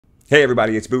Hey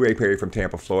everybody, it's Booray from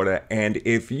Tampa, Florida, and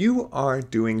if you are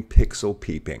doing pixel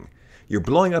peeping, you're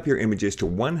blowing up your images to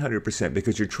 100%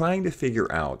 because you're trying to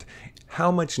figure out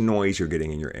how much noise you're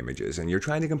getting in your images, and you're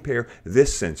trying to compare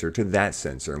this sensor to that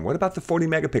sensor, and what about the 40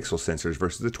 megapixel sensors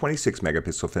versus the 26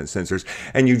 megapixel sensors,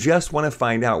 and you just want to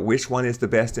find out which one is the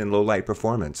best in low light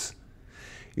performance.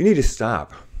 You need to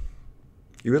stop.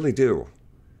 You really do,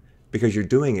 because you're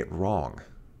doing it wrong.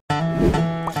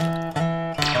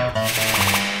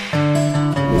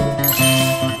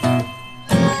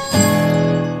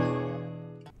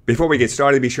 Before we get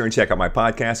started, be sure and check out my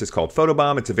podcast. It's called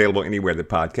Photobomb. It's available anywhere that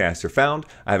podcasts are found.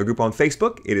 I have a group on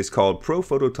Facebook. It is called Pro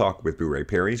Photo Talk with Booray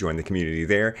Perry. Join the community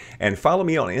there. And follow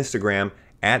me on Instagram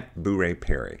at Booray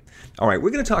Perry. All right,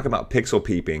 we're going to talk about pixel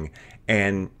peeping.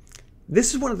 And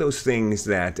this is one of those things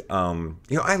that,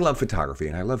 I love photography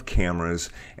and I love cameras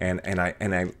and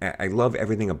I love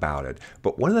everything about it.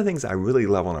 But one of the things I really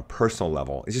love on a personal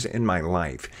level, is just in my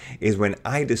life, is when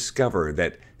I discover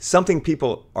that something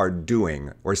people are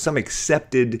doing, or some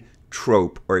accepted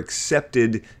trope or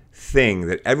accepted thing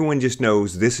that everyone just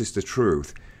knows this is the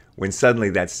truth, when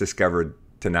suddenly that's discovered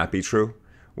to not be true.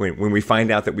 When we find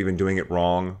out that we've been doing it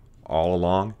wrong all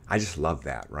along. I just love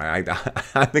that, right?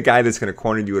 I'm the guy that's going to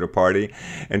corner you at a party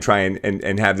and try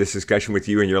and have this discussion with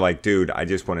you, and you're like, dude, I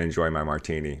just want to enjoy my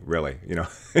martini, really,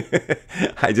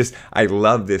 I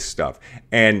love this stuff.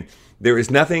 And there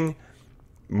is nothing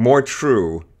more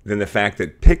true than the fact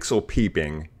that pixel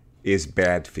peeping is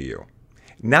bad for you.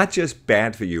 Not just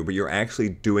bad for you, but you're actually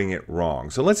doing it wrong.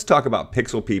 So let's talk about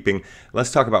pixel peeping.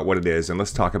 Let's talk about what it is, and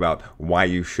let's talk about why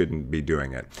you shouldn't be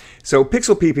doing it. So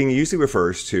pixel peeping usually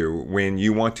refers to when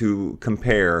you want to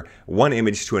compare one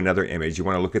image to another image. You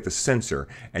want to look at the sensor,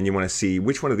 and you want to see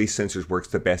which one of these sensors works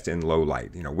the best in low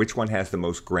light. Which one has the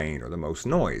most grain or the most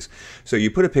noise. So you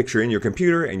put a picture in your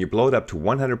computer, and you blow it up to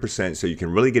 100% so you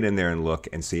can really get in there and look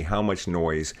and see how much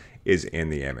noise is in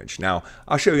the image. Now,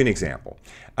 I'll show you an example.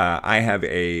 I have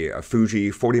a Fuji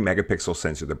 40 megapixel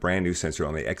sensor, the brand new sensor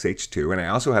on the X-H2, and I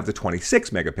also have the 26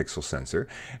 megapixel sensor,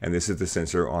 and this is the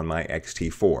sensor on my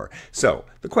X-T4. So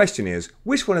the question is,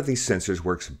 which one of these sensors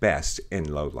works best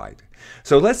in low light?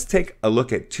 So let's take a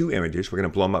look at two images. We're going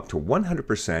to blow them up to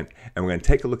 100%, and we're going to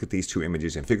take a look at these two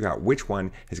images and figure out which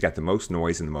one has got the most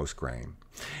noise and the most grain.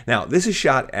 Now, this is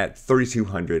shot at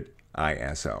 3200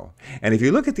 ISO, and if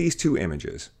you look at these two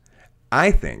images,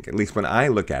 I think, at least when I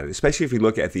look at it, especially if you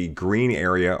look at the green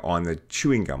area on the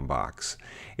chewing gum box,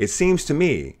 it seems to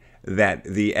me that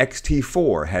the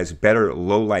X-T4 has better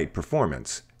low light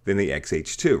performance than the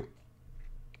X-H2.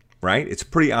 Right? It's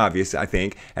pretty obvious, I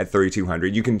think, at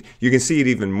 3200. You can see it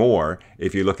even more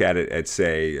if you look at it at,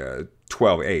 say,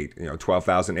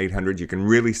 12,800. You can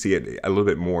really see it a little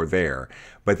bit more there.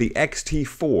 But the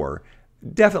X-T4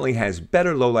 definitely has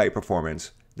better low light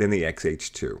performance than the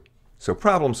X-H2. So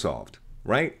problem solved,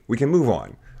 right? We can move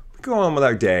on. We go on with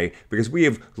our day because we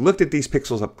have looked at these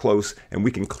pixels up close and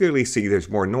we can clearly see there's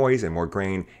more noise and more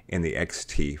grain in the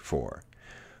X-T4.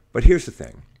 But here's the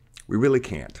thing. We really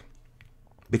can't,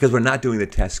 because we're not doing the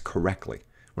test correctly.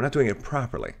 We're not doing it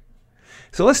properly.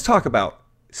 So let's talk about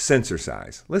sensor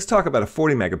size. Let's talk about a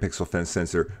 40 megapixel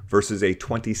sensor versus a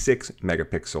 26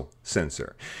 megapixel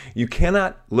sensor. You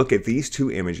cannot look at these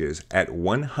two images at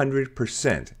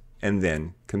 100% and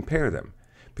then compare them,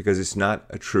 because it's not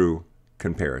a true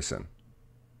comparison.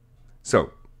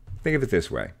 So think of it this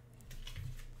way.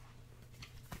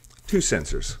 Two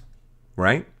sensors,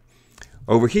 right?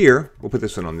 Over here, we'll put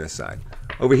this one on this side.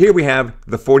 Over here we have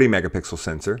the 40 megapixel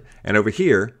sensor, and over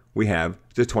here we have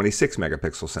the 26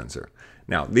 megapixel sensor.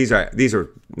 Now, these are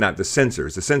not the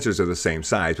sensors. The sensors are the same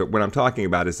size, but what I'm talking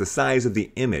about is the size of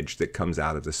the image that comes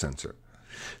out of the sensor.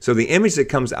 So the image that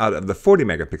comes out of the 40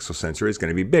 megapixel sensor is going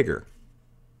to be bigger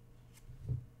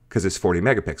because it's 40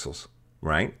 megapixels,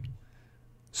 right?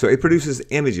 So it produces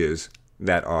images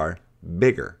that are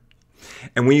bigger.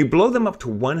 And when you blow them up to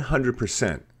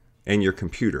 100% in your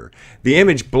computer, the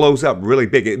image blows up really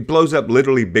big. It blows up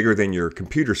literally bigger than your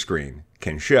computer screen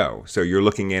can show. So you're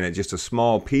looking in at just a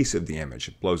small piece of the image.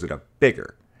 It blows it up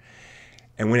bigger.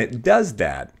 And when it does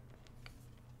that,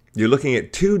 you're looking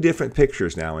at two different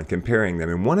pictures now and comparing them,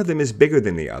 and one of them is bigger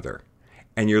than the other,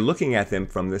 and you're looking at them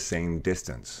from the same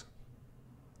distance.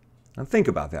 Now think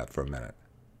about that for a minute.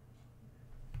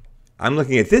 I'm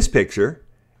looking at this picture,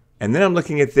 and then I'm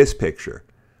looking at this picture.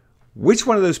 Which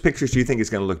one of those pictures do you think is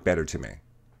going to look better to me?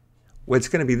 Well, it's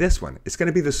going to be this one. It's going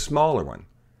to be the smaller one.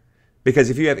 Because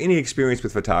if you have any experience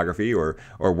with photography or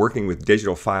working with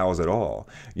digital files at all,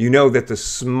 you know that the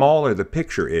smaller the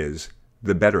picture is,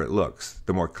 the better it looks,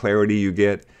 the more clarity you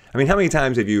get. I mean, how many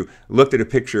times have you looked at a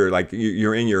picture, like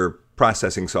you're in your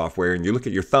processing software and you look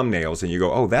at your thumbnails and you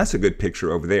go, oh, that's a good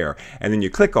picture over there. And then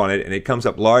you click on it and it comes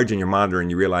up large in your monitor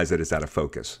and you realize that it's out of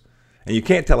focus. And you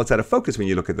can't tell it's out of focus when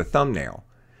you look at the thumbnail,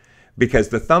 because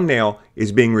the thumbnail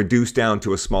is being reduced down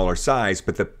to a smaller size,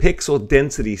 but the pixel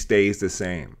density stays the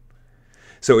same.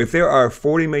 So if there are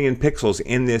 40 million pixels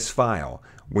in this file,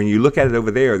 when you look at it over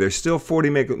there, there's still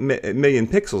 40 million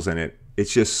pixels in it.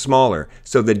 It's just smaller.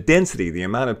 So the density, the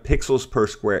amount of pixels per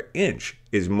square inch,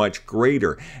 is much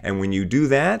greater. And when you do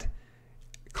that,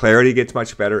 clarity gets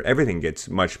much better. Everything gets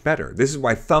much better. This is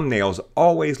why thumbnails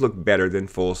always look better than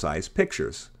full-size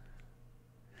pictures.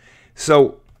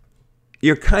 So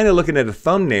you're kind of looking at a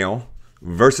thumbnail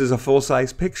versus a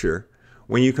full-size picture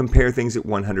when you compare things at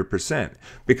 100%.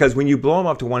 Because when you blow them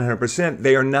up to 100%,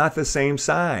 they are not the same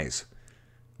size.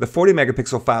 The 40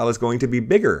 megapixel file is going to be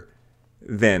bigger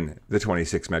than the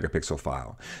 26 megapixel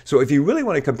file. So if you really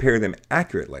want to compare them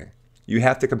accurately, you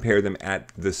have to compare them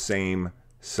at the same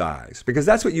size, because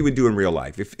that's what you would do in real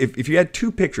life. If you had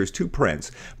two pictures, two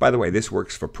prints, by the way, this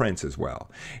works for prints as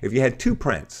well. If you had two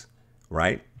prints,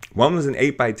 right? One was an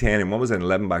 8 by 10 and one was an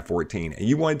 11 by 14, and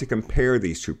you wanted to compare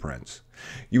these two prints,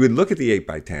 you would look at the 8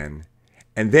 by 10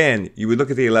 and then you would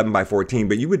look at the 11 by 14,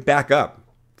 but you would back up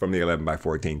from the 11 by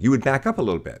 14. You would back up a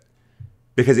little bit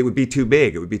because it would be too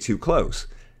big. It would be too close.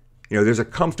 You know, there's a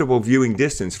comfortable viewing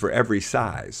distance for every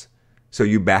size. So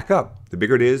you back up. The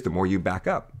bigger it is, the more you back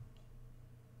up.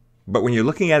 But when you're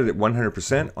looking at it at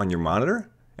 100% on your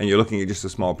monitor and you're looking at just a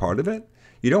small part of it,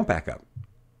 you don't back up.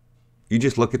 You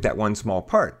just look at that one small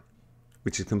part,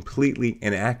 which is completely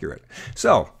inaccurate.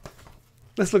 So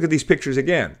let's look at these pictures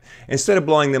again. Instead of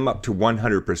blowing them up to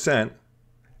 100%,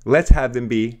 let's have them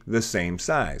be the same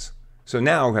size. So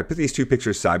now I put these two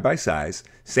pictures side by side,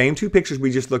 same two pictures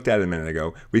we just looked at a minute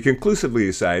ago. We conclusively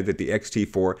decided that the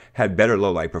XT4 had better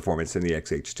low light performance than the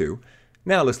XH2.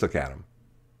 Now let's look at them.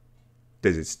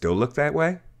 Does it still look that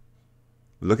way?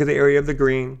 Look at the area of the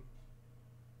green.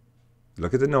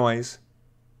 Look at the noise.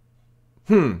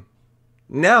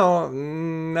 Now,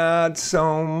 not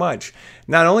so much.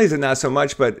 Not only is it not so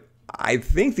much, but I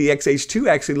think the XH2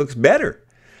 actually looks better.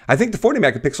 I think the 40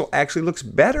 megapixel actually looks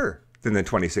better than the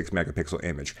 26 megapixel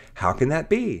image. How can that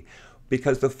be?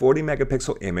 Because the 40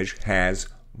 megapixel image has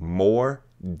more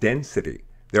density.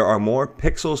 There are more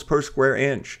pixels per square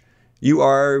inch. You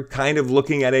are kind of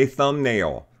looking at a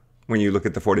thumbnail when you look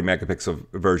at the 40 megapixel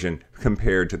version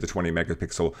compared to the 20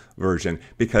 megapixel version,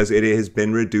 because it has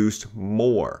been reduced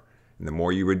more. And the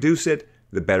more you reduce it,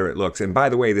 the better it looks. And by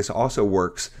the way, this also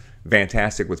works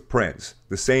fantastic with prints.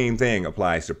 The same thing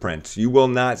applies to prints. You will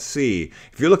not see,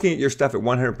 if you're looking at your stuff at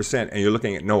 100% and you're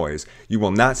looking at noise, you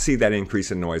will not see that increase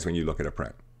in noise when you look at a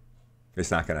print.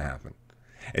 It's not going to happen.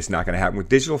 It's not going to happen with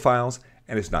digital files,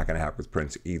 and it's not going to happen with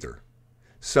prints either.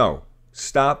 So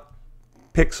stop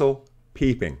pixel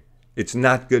peeping. It's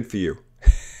not good for you.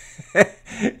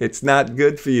 It's not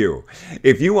good for you.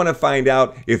 If you want to find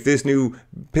out if this new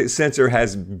sensor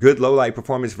has good low light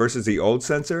performance versus the old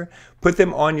sensor, put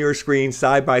them on your screen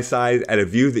side by side at a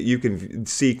view that you can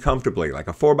see comfortably, like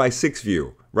a 4:6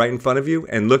 view right in front of you,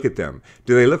 and look at them.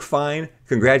 Do they look fine?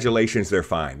 Congratulations, they're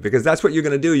fine. Because that's what you're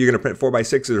going to do. You're going to print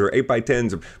 4:6s or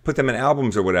 8x10s or put them in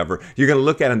albums or whatever. You're going to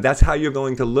look at them. That's how you're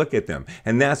going to look at them.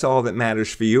 And that's all that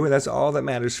matters for you, and that's all that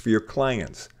matters for your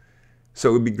clients. So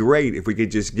it would be great if we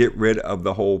could just get rid of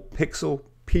the whole pixel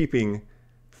peeping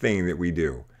thing that we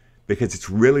do, because it's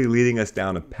really leading us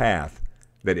down a path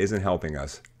that isn't helping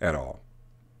us at all.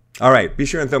 All right, be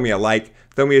sure and throw me a like,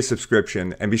 throw me a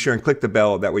subscription, and be sure and click the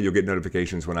bell. That way you'll get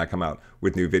notifications when I come out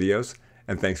with new videos.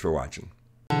 And thanks for watching.